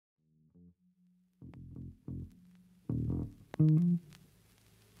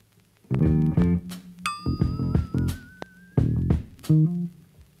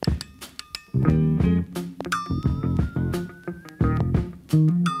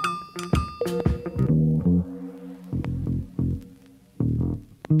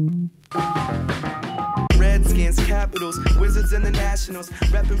Redskins, Capitals, Wizards, and the Nationals.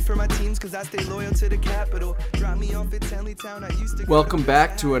 Repping for my teams because I stay loyal to the capital. Drop me off at Tenleytown. I used to. Welcome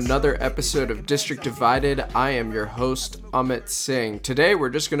back to another episode of District Divided. I am your host, Amit Singh. Today, we're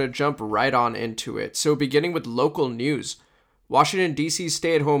just going to jump right on into it. So beginning with local news. Washington, D.C.'s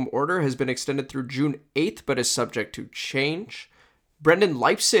stay-at-home order has been extended through June 8th, but is subject to change. Brendan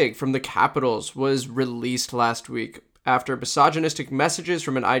Leipzig from the Capitals was released last week after misogynistic messages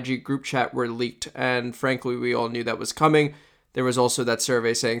from an IG group chat were leaked, and frankly, we all knew that was coming. There was also that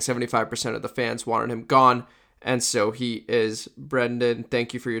survey saying 75% of the fans wanted him gone, and so he is. Brendan,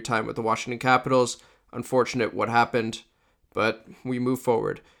 thank you for your time with the Washington Capitals. Unfortunate what happened, but we move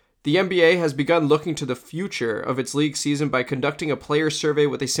forward. The NBA has begun looking to the future of its league season by conducting a player survey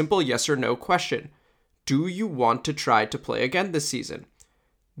with a simple yes or no question. Do you want to try to play again this season?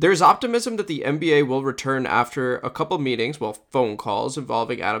 There's optimism that the NBA will return after a couple meetings, phone calls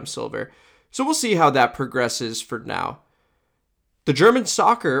involving Adam Silver. So we'll see how that progresses for now. The German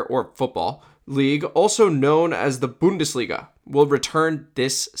soccer, or football, league, also known as the Bundesliga, will return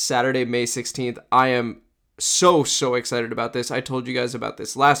this Saturday, May 16th. I am so excited about this. I told you guys about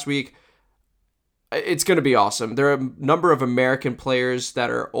this last week. It's going to be awesome. There are a number of American players that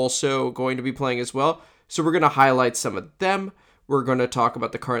are also going to be playing as well. So we're going to highlight some of them. We're going to talk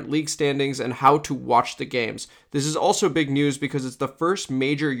about the current league standings and how to watch the games. This is also big news because it's the first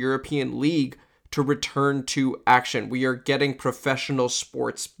major European league to return to action. We are getting professional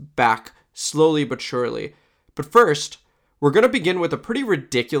sports back slowly but surely. But first, we're going to begin with a pretty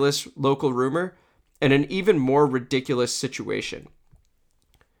ridiculous local rumor and an even more ridiculous situation.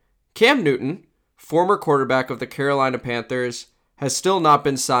 Cam Newton, former quarterback of the Carolina Panthers, has still not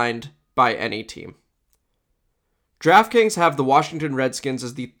been signed by any team. DraftKings have the Washington Redskins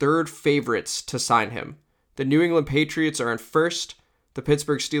as the third favorites to sign him. The New England Patriots are in first. The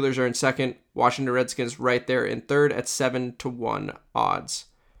Pittsburgh Steelers are in second. Washington Redskins right there in third at 7-1 odds.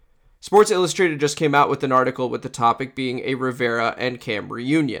 Sports Illustrated just came out with an article with the topic being a Rivera and Cam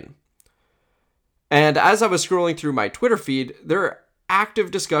reunion. And as I was scrolling through my Twitter feed, there are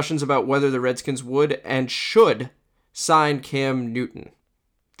active discussions about whether the Redskins would and should sign Cam Newton.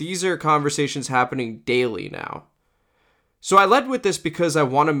 These are conversations happening daily now. So I led with this because I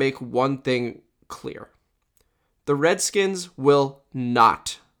want to make one thing clear. The Redskins will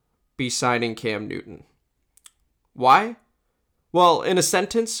not be signing Cam Newton. Why? Well, in a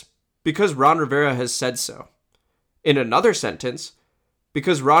sentence, because Ron Rivera has said so. In another sentence,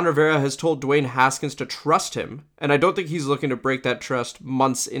 because Ron Rivera has told Dwayne Haskins to trust him, and I don't think he's looking to break that trust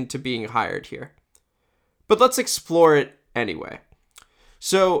months into being hired here. But let's explore it anyway.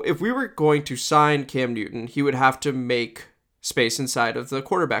 So if we were going to sign Cam Newton, he would have to make space inside of the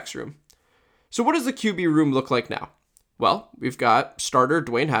quarterback's room. So what does the QB room look like now? Well, we've got starter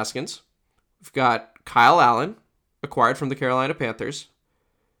Dwayne Haskins. We've got Kyle Allen, acquired from the Carolina Panthers.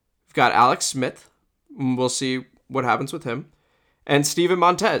 We've got Alex Smith. We'll see what happens with him. And Steven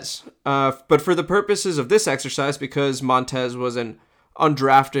Montez. But for the purposes of this exercise, because Montez was an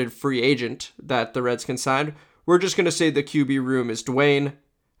undrafted free agent that the Redskins signed, we're just going to say the QB room is Dwayne,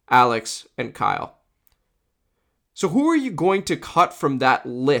 Alex, and Kyle. So who are you going to cut from that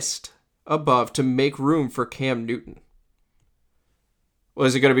list above to make room for Cam Newton? Well,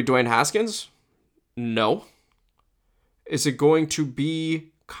 is it going to be Dwayne Haskins? No. Is it going to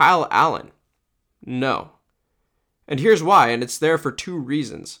be Kyle Allen? No. And here's why, and it's there for two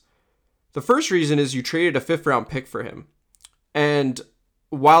reasons. The first reason is you traded a 5th-round pick for him. And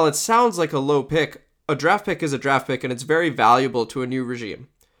while it sounds like a low pick, a draft pick is a draft pick, and it's very valuable to a new regime.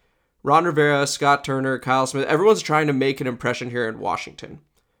 Ron Rivera, Scott Turner, Kyle Smith, everyone's trying to make an impression here in Washington.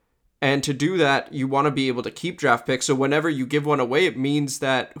 And to do that, you want to be able to keep draft picks, so whenever you give one away, it means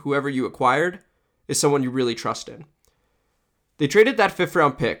that whoever you acquired is someone you really trust in. They traded that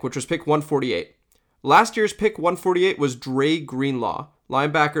 5th-round pick, which was pick 148. Last year's pick 148 was Dre Greenlaw,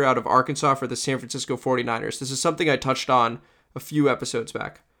 linebacker out of Arkansas for the San Francisco 49ers. This is something I touched on a few episodes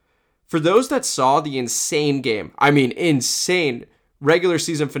back. For those that saw the insane regular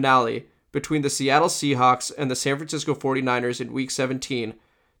season finale between the Seattle Seahawks and the San Francisco 49ers in Week 17,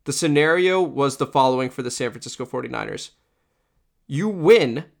 the scenario was the following for the San Francisco 49ers. You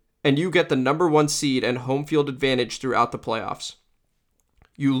win, and you get the number 1 seed and home field advantage throughout the playoffs.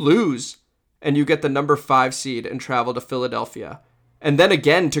 You lose, and you get the number 5 seed and travel to Philadelphia, and then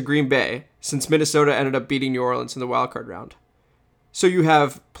again to Green Bay, since Minnesota ended up beating New Orleans in the wildcard round. So you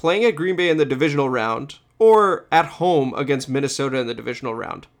have playing at Green Bay in the divisional round or at home against Minnesota in the divisional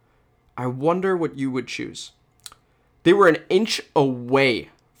round. I wonder what you would choose. They were an inch away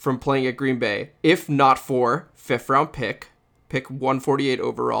from playing at Green Bay, if not for 5th round pick 148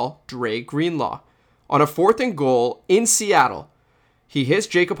 overall, Dre Greenlaw. On a 4th and goal in Seattle, he hits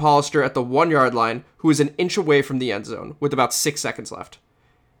Jacob Hollister at the 1-yard line, who is an inch away from the end zone with about 6 seconds left.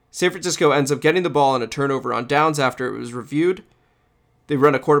 San Francisco ends up getting the ball on a turnover on downs after it was reviewed. They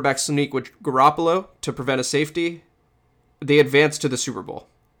run a quarterback sneak with Garoppolo to prevent a safety. They advance to the Super Bowl.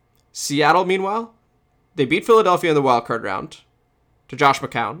 Seattle, meanwhile, they beat Philadelphia in the wildcard round to Josh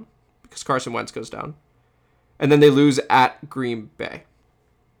McCown because Carson Wentz goes down. And then they lose at Green Bay.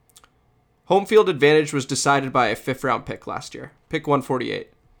 Home field advantage was decided by a 5th round pick last year. Pick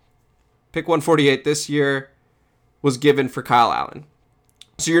 148. Pick 148 this year was given for Kyle Allen.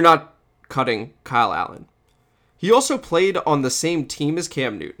 So you're not cutting Kyle Allen. He also played on the same team as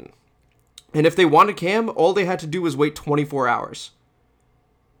Cam Newton. And if they wanted Cam, all they had to do was wait 24 hours.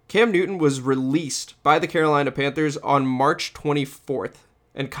 Cam Newton was released by the Carolina Panthers on March 24th,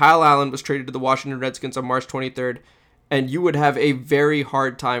 and Kyle Allen was traded to the Washington Redskins on March 23rd, and you would have a very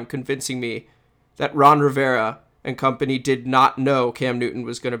hard time convincing me that Ron Rivera and company did not know Cam Newton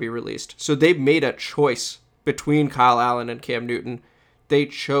was going to be released. So they made a choice between Kyle Allen and Cam Newton. They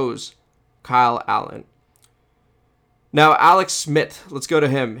chose Kyle Allen. Now, Alex Smith, let's go to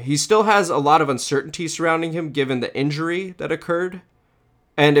him. He still has a lot of uncertainty surrounding him given the injury that occurred.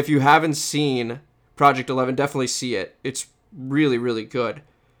 And if you haven't seen Project 11, definitely see it. It's really, really good.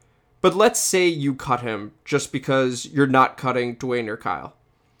 But let's say you cut him just because you're not cutting Dwayne or Kyle.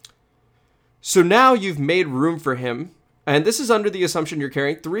 So now you've made room for him. And this is under the assumption you're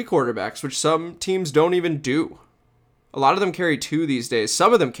carrying 3 quarterbacks, which some teams don't even do. A lot of them carry 2 these days.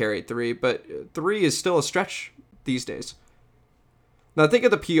 Some of them carry 3, but 3 is still a stretch these days. Now think of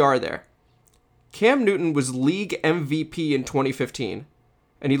the PR there. Cam Newton was league MVP in 2015,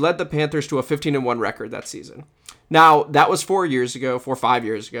 and he led the Panthers to a 15-1 record that season. Now, that was 5 years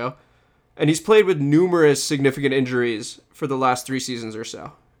ago, and he's played with numerous significant injuries for the last 3 seasons or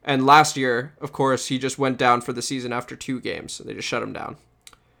so. And last year, of course, he just went down for the season after 2 games, so they just shut him down.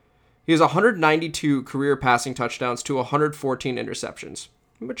 He has 192 career passing touchdowns to 114 interceptions,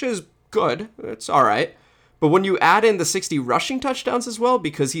 which is good. It's all right. But when you add in the 60 rushing touchdowns as well,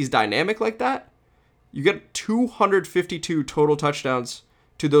 because he's dynamic like that, you get 252 total touchdowns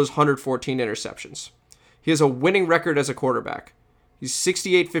to those 114 interceptions. He has a winning record as a quarterback. He's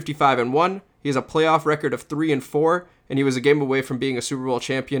 68-55-1. He has a playoff record of 3-4, and he was a game away from being a Super Bowl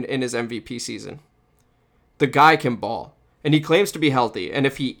champion in his MVP season. The guy can ball, and he claims to be healthy. And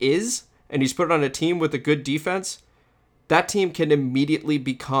if he is, and he's put on a team with a good defense, that team can immediately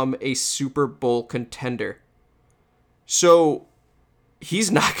become a Super Bowl contender. So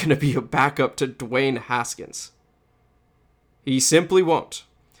he's not going to be a backup to Dwayne Haskins. He simply won't.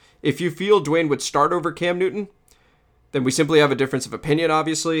 If you feel Dwayne would start over Cam Newton, then we simply have a difference of opinion,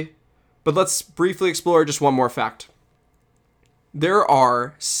 obviously. But let's briefly explore just one more fact. There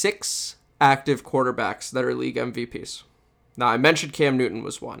are 6 active quarterbacks that are league MVPs. Now, I mentioned Cam Newton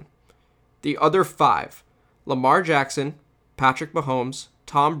was one. The other 5, Lamar Jackson, Patrick Mahomes,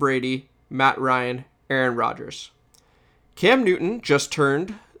 Tom Brady, Matt Ryan, Aaron Rodgers. Cam Newton just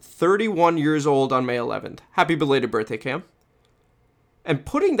turned 31 years old on May 11th. Happy belated birthday, Cam. And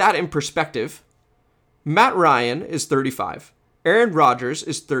putting that in perspective, Matt Ryan is 35. Aaron Rodgers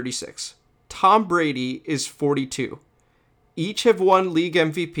is 36. Tom Brady is 42. Each have won league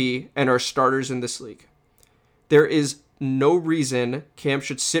MVP and are starters in this league. There is no reason Cam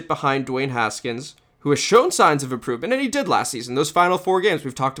should sit behind Dwayne Haskins, who has shown signs of improvement, and he did last season. Those final 4 games,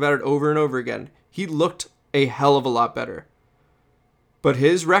 we've talked about it over and over again. He looked a hell of a lot better. But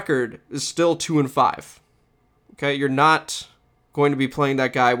his record is still 2-5. Okay, you're not going to be playing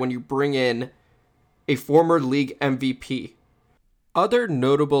that guy when you bring in a former league MVP. Other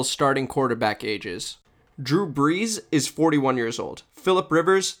notable starting quarterback ages. Drew Brees is 41 years old. Phillip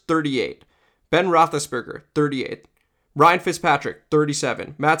Rivers, 38. Ben Roethlisberger, 38. Ryan Fitzpatrick,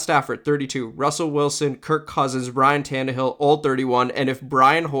 37. Matt Stafford, 32. Russell Wilson, Kirk Cousins, Ryan Tannehill, all 31. And if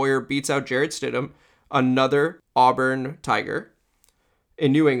Brian Hoyer beats out Jarrett Stidham, another Auburn Tiger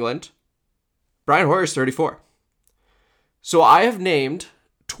in New England, Brian Hoyer's 34. So I have named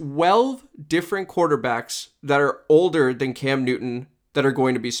 12 different quarterbacks that are older than Cam Newton that are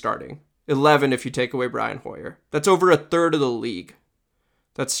going to be starting. 11 if you take away Brian Hoyer. That's over a third of the league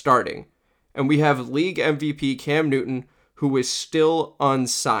that's starting. And we have league MVP Cam Newton, who is still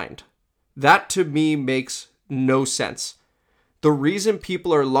unsigned. That to me makes no sense. The reason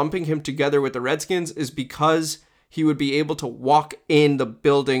people are lumping him together with the Redskins is because he would be able to walk in the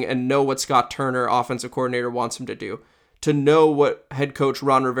building and know what Scott Turner, offensive coordinator, wants him to do, to know what head coach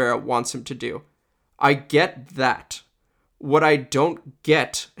Ron Rivera wants him to do. I get that. What I don't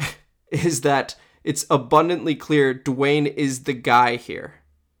get is that it's abundantly clear Dwayne is the guy here.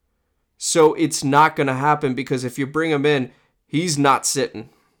 So it's not going to happen, because if you bring him in, he's not sitting.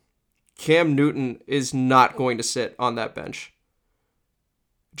 Cam Newton is not going to sit on that bench.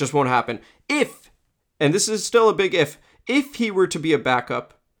 Just won't happen. If, and this is still a big if he were to be a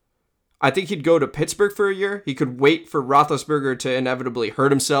backup, I think he'd go to Pittsburgh for a year. He could wait for Roethlisberger to inevitably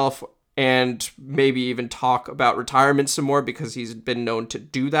hurt himself and maybe even talk about retirement some more, because he's been known to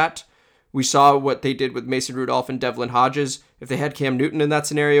do that. We saw what they did with Mason Rudolph and Devlin Hodges. If they had Cam Newton in that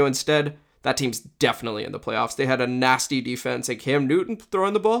scenario instead, that team's definitely in the playoffs. They had a nasty defense, and Cam Newton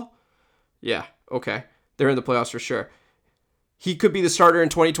throwing the ball? Yeah, okay. They're in the playoffs for sure. He could be the starter in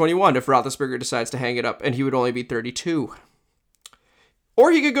 2021 if Roethlisberger decides to hang it up, and he would only be 32.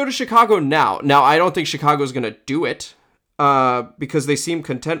 Or he could go to Chicago now. Now, I don't think Chicago's going to do it, because they seem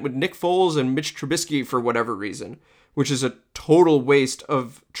content with Nick Foles and Mitch Trubisky for whatever reason, which is a total waste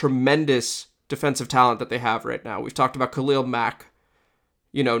of tremendous defensive talent that they have right now. We've talked about Khalil Mack,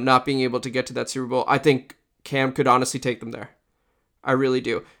 not being able to get to that Super Bowl. I think Cam could honestly take them there. I really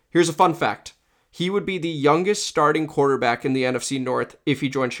do. Here's a fun fact. He would be the youngest starting quarterback in the NFC North if he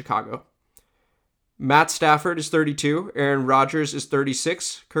joined Chicago. Matt Stafford is 32. Aaron Rodgers is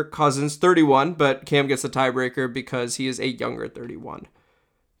 36. Kirk Cousins, 31. But Cam gets the tiebreaker because he is a younger 31.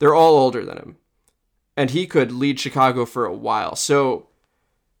 They're all older than him. And he could lead Chicago for a while. So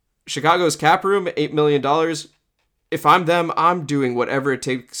Chicago's cap room, $8 million. If I'm them, I'm doing whatever it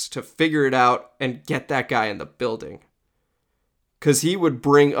takes to figure it out and get that guy in the building. Because he would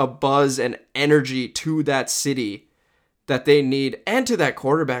bring a buzz and energy to that city that they need, and to that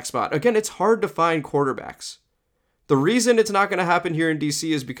quarterback spot. Again, it's hard to find quarterbacks. The reason it's not going to happen here in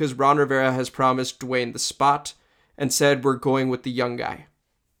DC is because Ron Rivera has promised Dwayne the spot and said we're going with the young guy.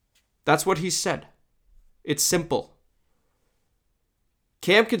 That's what he said. It's simple.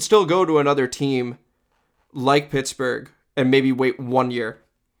 Cam could still go to another team like Pittsburgh and maybe wait 1 year.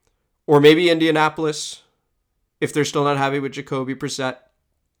 Or maybe Indianapolis, if they're still not happy with Jacoby Brissett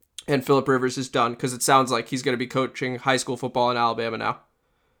and Phillip Rivers is done, because it sounds like he's going to be coaching high school football in Alabama now.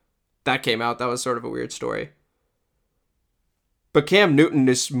 That came out. That was sort of a weird story. But Cam Newton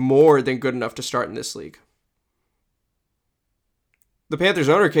is more than good enough to start in this league. The Panthers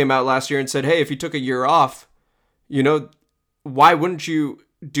owner came out last year and said, hey, if you took a year off, why wouldn't you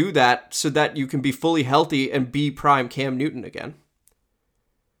do that so that you can be fully healthy and be prime Cam Newton again?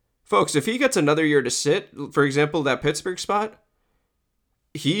 Folks, if he gets another year to sit, for example, that Pittsburgh spot,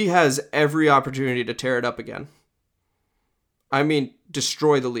 he has every opportunity to tear it up again. I mean,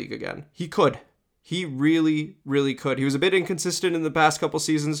 destroy the league again. He could. He really, really could. He was a bit inconsistent in the past couple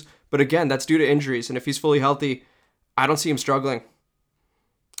seasons, but again, that's due to injuries. And if he's fully healthy, I don't see him struggling.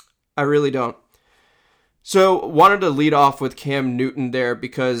 I really don't. So, wanted to lead off with Cam Newton there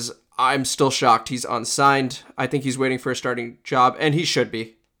because I'm still shocked he's unsigned. I think he's waiting for a starting job, and he should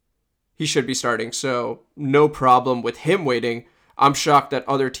be. He should be starting, so no problem with him waiting. I'm shocked that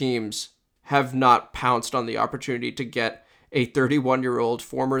other teams have not pounced on the opportunity to get a 31-year-old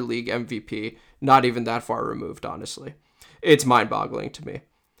former league MVP, not even that far removed, honestly. It's mind-boggling to me.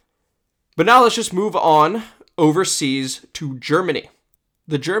 But now let's just move on overseas to Germany.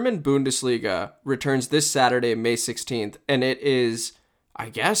 The German Bundesliga returns this Saturday, May 16th, and it is, I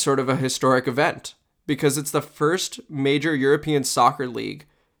guess, sort of a historic event because it's the first major European soccer league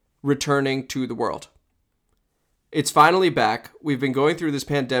returning to the world. It's finally back. We've been going through this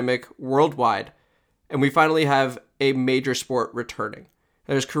pandemic worldwide, and we finally have a major sport returning.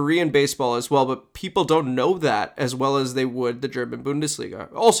 There's Korean baseball as well, but people don't know that as well as they would the German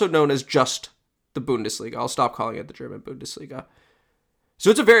Bundesliga, also known as just the Bundesliga. I'll stop calling it the German Bundesliga. So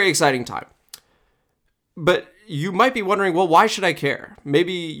it's a very exciting time. But you might be wondering, well, why should I care?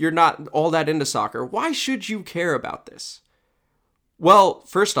 Maybe you're not all that into soccer. Why should you care about this? Well,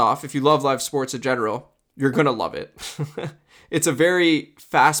 first off, if you love live sports in general, you're going to love it. It's a very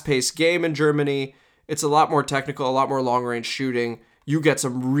fast-paced game in Germany. It's a lot more technical, a lot more long-range shooting. You get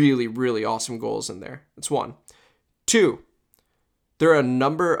some really, really awesome goals in there. That's one. Two, there are a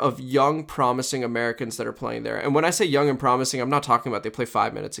number of young, promising Americans that are playing there. And when I say young and promising, I'm not talking about they play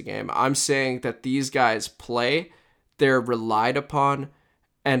 5 minutes a game. I'm saying that these guys play, they're relied upon,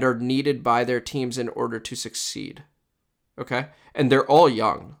 and are needed by their teams in order to succeed. Okay? And they're all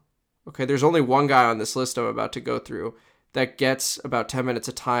young. Okay? There's only one guy on this list I'm about to go through that gets about 10 minutes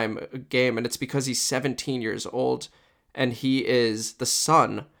a time a game, and it's because he's 17 years old, and he is the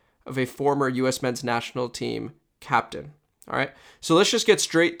son of a former U.S. men's national team captain. All right, so let's just get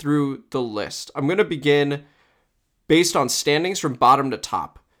straight through the list. I'm going to begin based on standings from bottom to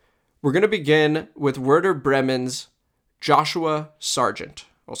top. We're going to begin with Werder Bremen's Joshua Sargent.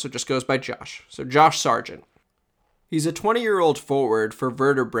 Also just goes by Josh. So Josh Sargent. He's a 20-year-old forward for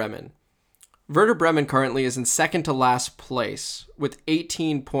Werder Bremen. Werder Bremen currently is in second to last place with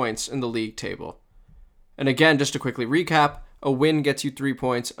 18 points in the league table. And again, just to quickly recap, a win gets you 3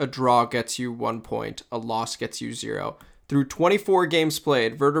 points, a draw gets you 1 point, a loss gets you 0. Through 24 games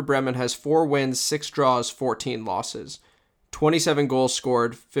played, Werder Bremen has 4 wins, 6 draws, 14 losses. 27 goals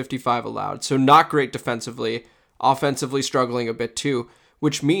scored, 55 allowed. So not great defensively, offensively struggling a bit too,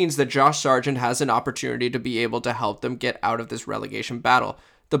 which means that Josh Sargent has an opportunity to be able to help them get out of this relegation battle.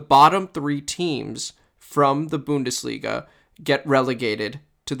 The bottom 3 teams from the Bundesliga get relegated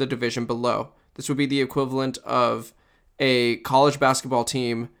to the division below. This would be the equivalent of a college basketball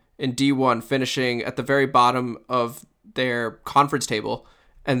team in D1 finishing at the very bottom of their conference table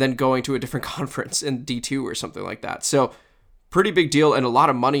and then going to a different conference in D2 or something like that. So pretty big deal and a lot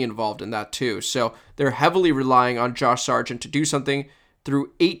of money involved in that too. So they're heavily relying on Josh Sargent to do something.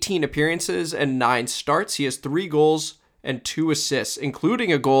 Through 18 appearances and 9 starts, he has 3 goals and 2 assists,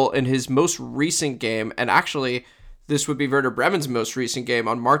 including a goal in his most recent game. And actually, this would be Werder Bremen's most recent game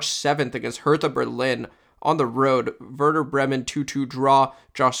on March 7th against Hertha Berlin on the road. Werder Bremen 2-2 draw.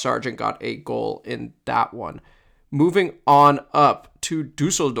 Josh Sargent got a goal in that one. Moving on up to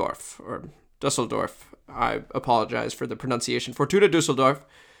Dusseldorf. I apologize for the pronunciation. Fortuna Dusseldorf.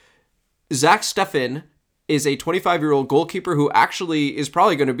 Zach Steffen is a 25-year-old goalkeeper who actually is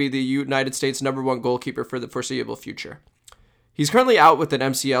probably going to be the United States #1 goalkeeper for the foreseeable future. He's currently out with an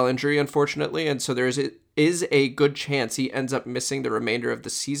MCL injury, unfortunately, and so there is a good chance he ends up missing the remainder of the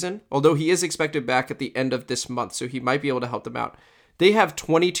season, although he is expected back at the end of this month, so he might be able to help them out. They have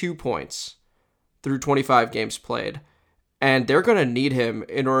 22 points through 25 games played, and they're going to need him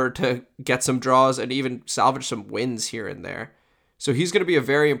in order to get some draws and even salvage some wins here and there. So he's going to be a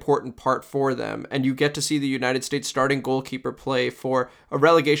very important part for them, and you get to see the United States starting goalkeeper play for a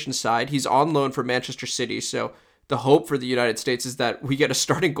relegation side. He's on loan for Manchester City, so the hope for the United States is that we get a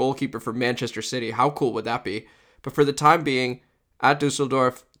starting goalkeeper for Manchester City. How cool would that be? But for the time being, at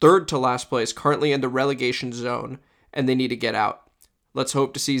Dusseldorf, third to last place, currently in the relegation zone, and they need to get out. Let's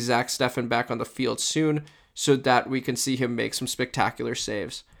hope to see Zach Steffen back on the field soon so that we can see him make some spectacular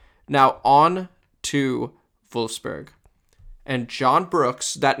saves. Now on to Wolfsburg. And John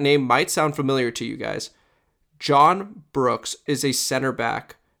Brooks, that name might sound familiar to you guys. John Brooks is a center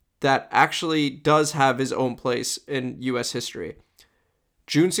back that actually does have his own place in U.S. history.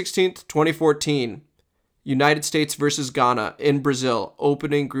 June 16th, 2014, United States versus Ghana in Brazil,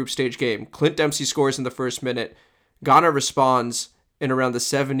 opening group stage game. Clint Dempsey scores in the first minute. Ghana responds in around the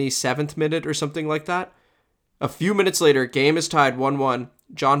 77th minute or something like that. A few minutes later, game is tied 1-1.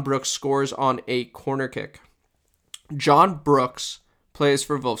 John Brooks scores on a corner kick. John Brooks plays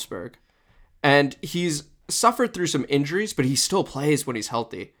for Wolfsburg, and he's suffered through some injuries, but he still plays when he's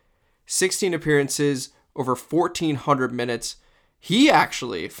healthy. 16 appearances, over 1,400 minutes. He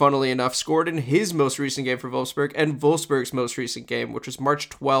actually, funnily enough, scored in his most recent game for Wolfsburg and Wolfsburg's most recent game, which was March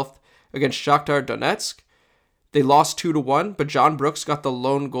 12th against Shakhtar Donetsk. They lost 2-1, but John Brooks got the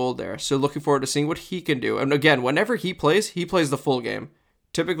lone goal there, so looking forward to seeing what he can do. And again, whenever he plays the full game.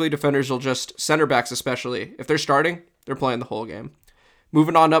 Typically, defenders will just, center backs especially, if they're starting, they're playing the whole game.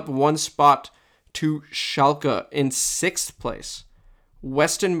 Moving on up one spot to Schalke in 6th place.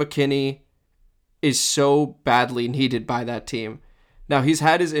 Weston McKennie is so badly needed by that team. Now, he's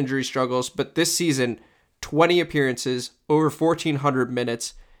had his injury struggles, but this season, 20 appearances, over 1,400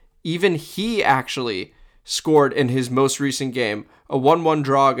 minutes. Even he actually scored in his most recent game, a 1-1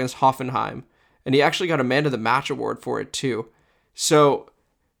 draw against Hoffenheim. And he actually got a Man of the Match award for it too. So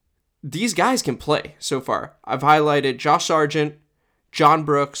these guys can play so far. I've highlighted Josh Sargent, John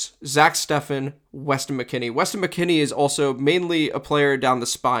Brooks, Zach Steffen, Weston McKennie. Weston McKennie is also mainly a player down the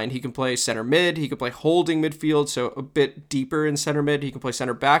spine. He can play center mid, he can play holding midfield, so a bit deeper in center mid. He can play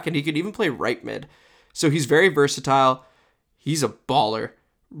center back, and he can even play right mid. So he's very versatile. He's a baller.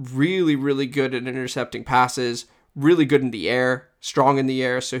 Really, really good at intercepting passes. Really good in the air. Strong in the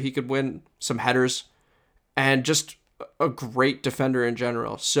air, so he could win some headers. And just a great defender in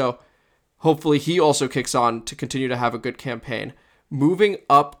general. So hopefully he also kicks on to continue to have a good campaign. Moving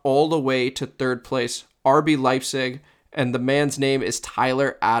up all the way to 3rd place, RB Leipzig, and the man's name is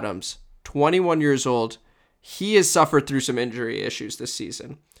Tyler Adams, 21 years old. He has suffered through some injury issues this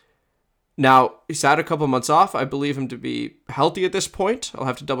season. Now, he's had a couple months off. I believe him to be healthy at this point. I'll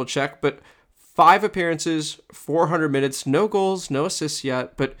have to double check, but 5 appearances, 400 minutes, no goals, no assists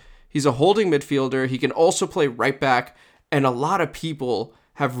yet, but He's a holding midfielder. He can also play right back, and a lot of people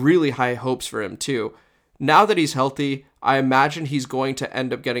have really high hopes for him too. Now that he's healthy, I imagine he's going to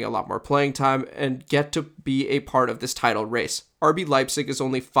end up getting a lot more playing time and get to be a part of this title race. RB Leipzig is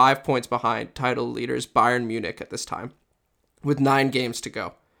only 5 points behind title leaders Bayern Munich at this time, with 9 games to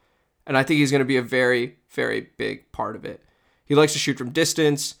go. And I think he's going to be a very, very big part of it. He likes to shoot from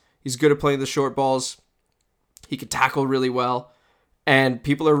distance. He's good at playing the short balls. He can tackle really well. And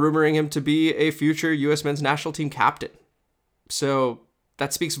people are rumoring him to be a future U.S. men's national team captain. So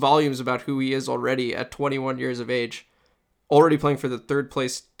that speaks volumes about who he is already at 21 years of age, already playing for the third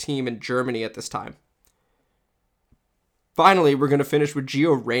place team in Germany at this time. Finally, we're going to finish with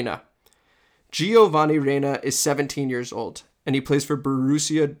Gio Reyna. Giovanni Reyna is 17 years old, and he plays for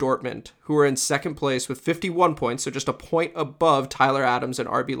Borussia Dortmund, who are in second place with 51 points, so just a point above Tyler Adams and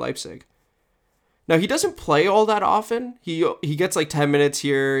RB Leipzig. Now, he doesn't play all that often. He gets like 10 minutes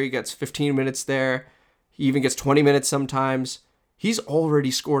here, he gets 15 minutes there, he even gets 20 minutes sometimes. He's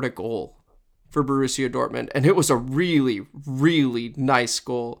already scored a goal for Borussia Dortmund, and it was a really, really nice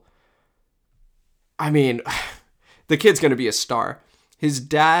goal. I mean, the kid's going to be a star. His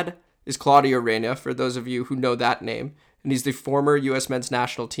dad is Claudio Reyna, for those of you who know that name, and he's the former U.S. men's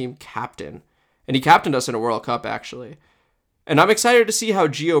national team captain. And he captained us in a World Cup, actually. And I'm excited to see how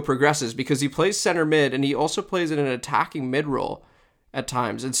Gio progresses, because he plays center mid, and he also plays in an attacking mid role at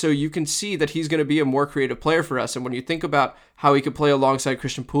times. And so you can see that he's going to be a more creative player for us. And when you think about how he could play alongside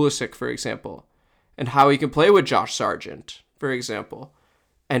Christian Pulisic, for example, and how he can play with Josh Sargent, for example,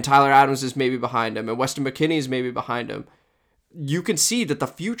 and Tyler Adams is maybe behind him, and Weston McKennie is maybe behind him, you can see that the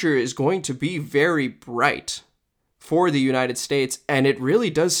future is going to be very bright for the United States, and it really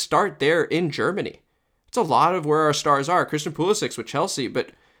does start there in Germany. It's a lot of where our stars are. Christian Pulisic's with Chelsea,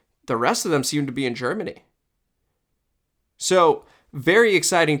 but the rest of them seem to be in Germany. So, very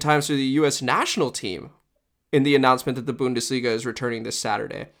exciting times for the U.S. national team in the announcement that the Bundesliga is returning this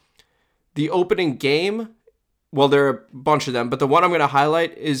Saturday. The opening game, well, there are a bunch of them, but the one I'm going to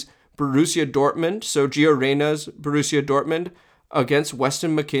highlight is Borussia Dortmund, so Gio Reyna's Borussia Dortmund against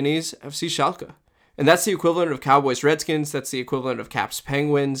Weston McKennie's FC Schalke. And that's the equivalent of Cowboys Redskins, that's the equivalent of Caps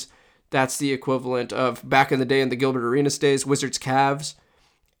Penguins, that's the equivalent of, back in the day in the Gilbert Arenas days, Wizards Cavs.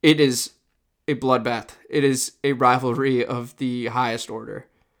 It is a bloodbath. It is a rivalry of the highest order.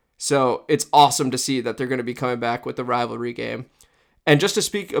 So it's awesome to see that they're going to be coming back with the rivalry game. And just to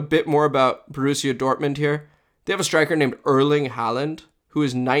speak a bit more about Borussia Dortmund here, they have a striker named Erling Haaland, who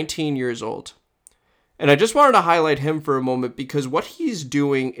is 19 years old. And I just wanted to highlight him for a moment because what he's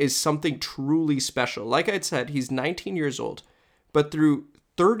doing is something truly special. Like I said, he's 19 years old, but through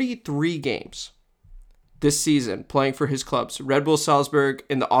 33 games this season playing for his clubs, Red Bull Salzburg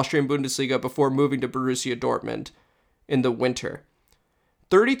in the Austrian Bundesliga before moving to Borussia Dortmund in the winter.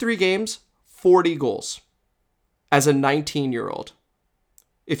 33 games, 40 goals as a 19-year-old.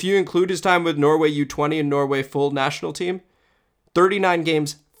 If you include his time with Norway U20 and Norway full national team, 39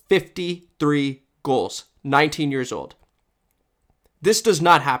 games, 53 goals, 19 years old. This does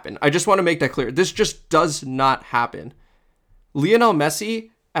not happen. I just want to make that clear. This just does not happen. Lionel Messi,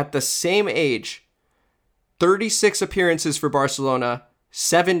 at the same age, 36 appearances for Barcelona,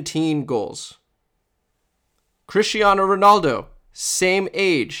 17 goals. Cristiano Ronaldo, same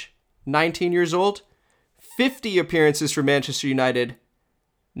age, 19 years old, 50 appearances for Manchester United,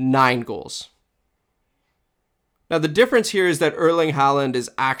 9 goals. Now, the difference here is that Erling Haaland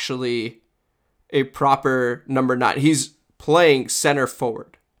is actually a proper number 9. He's playing center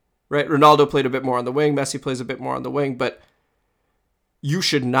forward, right? Ronaldo played a bit more on the wing. Messi plays a bit more on the wing, but you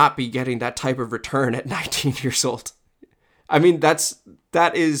should not be getting that type of return at 19 years old. I mean,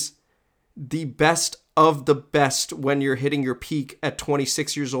 that is the best of the best when you're hitting your peak at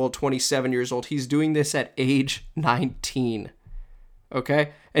 26 years old, 27 years old. He's doing this at age 19,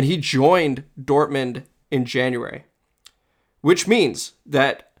 okay? And he joined Dortmund in January, which means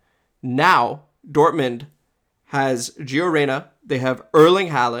that now Dortmund has Gio Reyna, they have Erling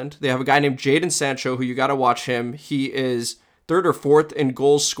Haaland, they have a guy named Jadon Sancho, who you got to watch him. He is 3rd or 4th in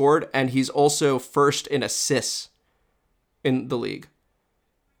goals scored, and he's also 1st in assists in the league.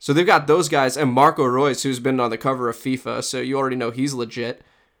 So they've got those guys, and Marco Reus, who's been on the cover of FIFA, so you already know he's legit.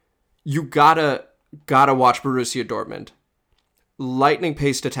 You gotta watch Borussia Dortmund.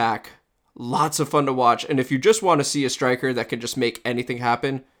 Lightning-paced attack, lots of fun to watch, and if you just want to see a striker that can just make anything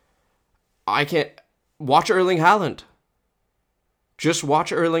happen, watch Erling Haaland. Just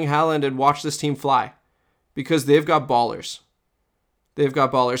watch Erling Haaland and watch this team fly, because they've got ballers. They've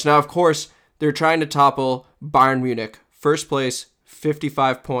got ballers. Now, of course, they're trying to topple Bayern Munich. First place,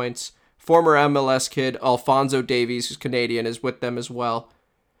 55 points. Former MLS kid Alphonso Davies, who's Canadian, is with them as well.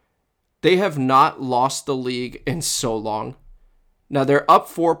 They have not lost the league in so long. Now, they're up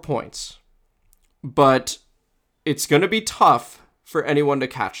 4 points, but it's going to be tough for anyone to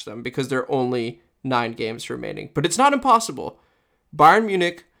catch them because there are only 9 games remaining. But it's not impossible. Bayern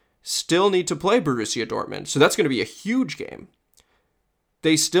Munich still need to play Borussia Dortmund, so that's going to be a huge game.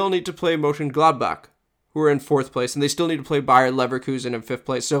 They still need to play Mönchengladbach, who are in 4th place, and they still need to play Bayer Leverkusen in 5th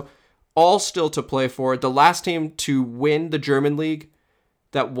place. So all still to play for. The last team to win the German league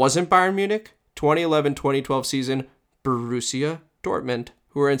that wasn't Bayern Munich, 2011-2012 season, Borussia Dortmund,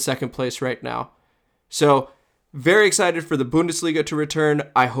 who are in 2nd place right now. So very excited for the Bundesliga to return.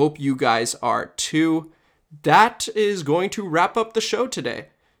 I hope you guys are too. That is going to wrap up the show today.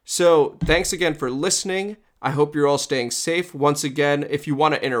 So thanks again for listening. I hope you're all staying safe. Once again, if you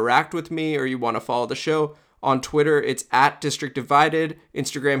want to interact with me or you want to follow the show on Twitter, it's at District Divided.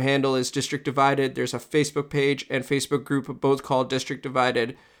 Instagram handle is District Divided. There's a Facebook page and Facebook group, both called District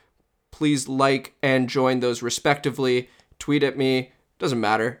Divided. Please like and join those respectively. Tweet at me. Doesn't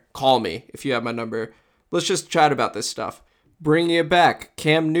matter. Call me if you have my number. Let's just chat about this stuff. Bringing it back,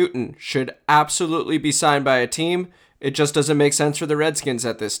 Cam Newton should absolutely be signed by a team. It just doesn't make sense for the Redskins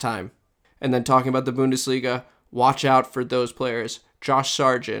at this time. And then talking about the Bundesliga, watch out for those players. Josh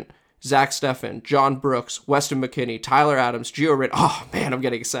Sargent, Zach Steffen, John Brooks, Weston McKennie, Tyler Adams, Gio Reyna. Oh man, I'm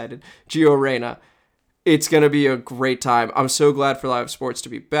getting excited. Gio Reyna. It's going to be a great time. I'm so glad for live sports to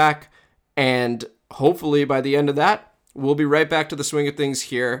be back. And hopefully by the end of that, we'll be right back to the swing of things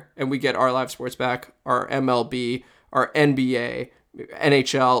here. And we get our live sports back, our MLB, our NBA,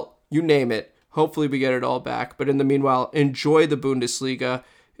 NHL, you name it. Hopefully we get it all back. But in the meanwhile, enjoy the Bundesliga.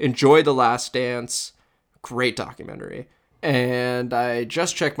 Enjoy The Last Dance. Great documentary. And I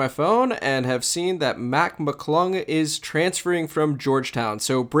just checked my phone and have seen that Mac McClung is transferring from Georgetown.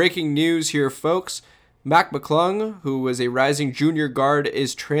 So breaking news here, folks. Mac McClung, who was a rising junior guard,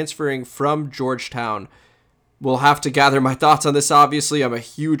 is transferring from Georgetown. We'll have to gather my thoughts on this, obviously. I'm a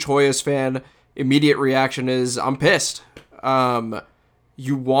huge Hoyas fan. Immediate reaction is, I'm pissed.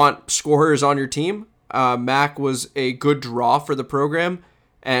 You want scorers on your team? Mac was a good draw for the program,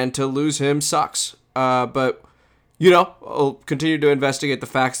 and to lose him sucks. But, I'll continue to investigate the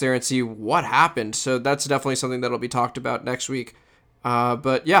facts there and see what happened. So that's definitely something that'll be talked about next week.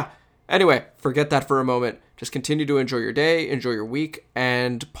 But yeah, anyway, forget that for a moment. Just continue to enjoy your day, enjoy your week,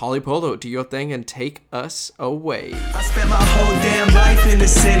 and Polypolo, do your thing and take us away. I spent my whole damn life in the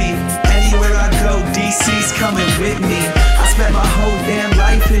city. Anywhere I go, DC's coming with me. I spent my whole damn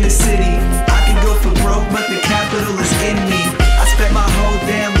life in the city. I can go for broke, but the capital is in